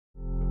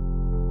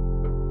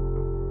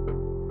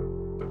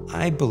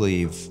I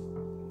believe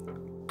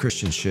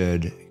Christians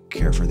should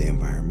care for the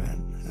environment.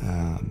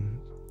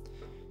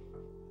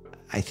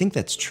 I think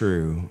that's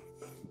true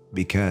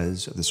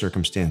because of the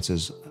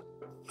circumstances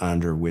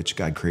under which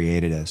God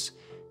created us.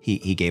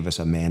 He gave us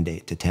a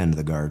mandate to tend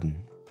the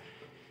garden.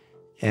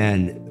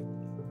 And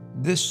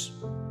this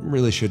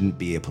really shouldn't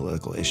be a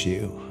political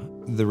issue.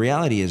 The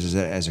reality is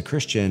that as a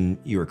Christian,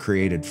 you are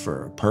created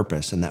for a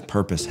purpose, and that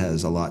purpose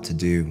has a lot to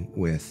do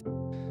with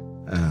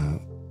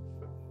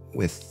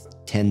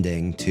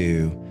tending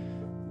to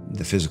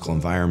the physical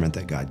environment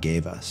that God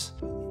gave us.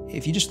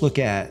 If you just look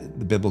at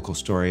the biblical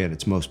story at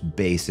its most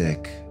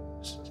basic,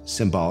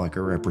 symbolic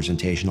or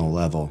representational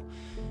level,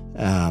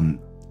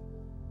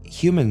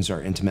 humans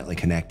are intimately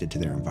connected to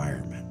their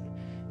environment.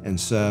 And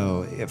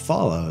so it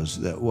follows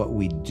that what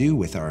we do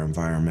with our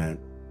environment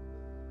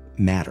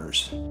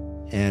matters,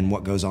 and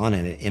what goes on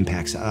in it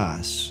impacts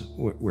us.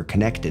 We're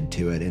connected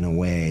to it in a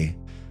way,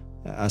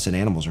 us and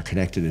animals are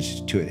connected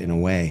to it in a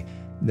way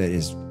that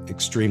is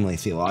extremely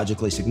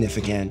theologically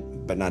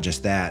significant, but not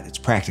just that, it's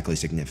practically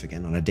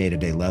significant on a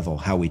day-to-day level.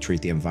 How we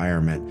treat the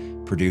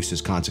environment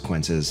produces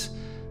consequences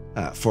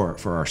for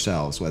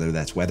ourselves, whether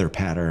that's weather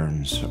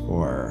patterns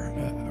or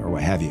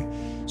what have you.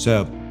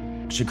 So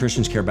should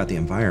Christians care about the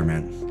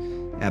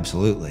environment?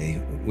 Absolutely.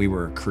 We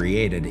were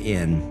created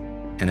in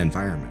an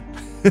environment.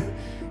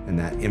 And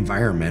that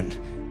environment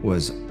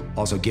was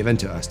also given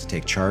to us to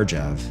take charge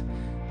of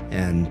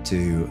and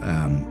to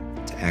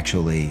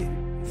actually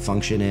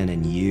function in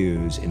and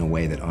use in a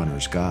way that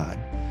honors God.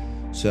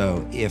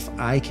 So if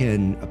I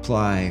can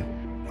apply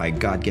my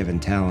God-given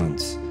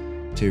talents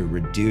to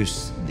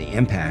reduce the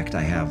impact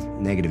I have,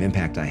 negative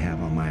impact I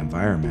have on my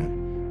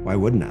environment, why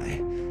wouldn't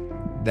I?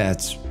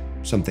 That's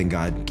something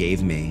God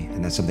gave me,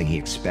 and that's something He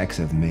expects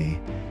of me.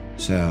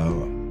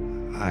 So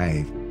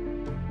I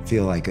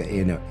feel like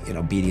in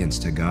obedience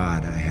to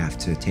God, I have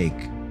to take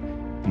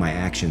my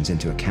actions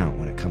into account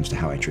when it comes to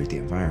how I treat the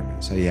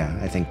environment. So yeah,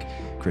 I think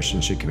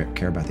Christians should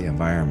care about the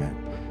environment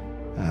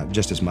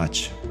just as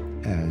much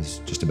as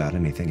just about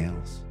anything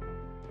else.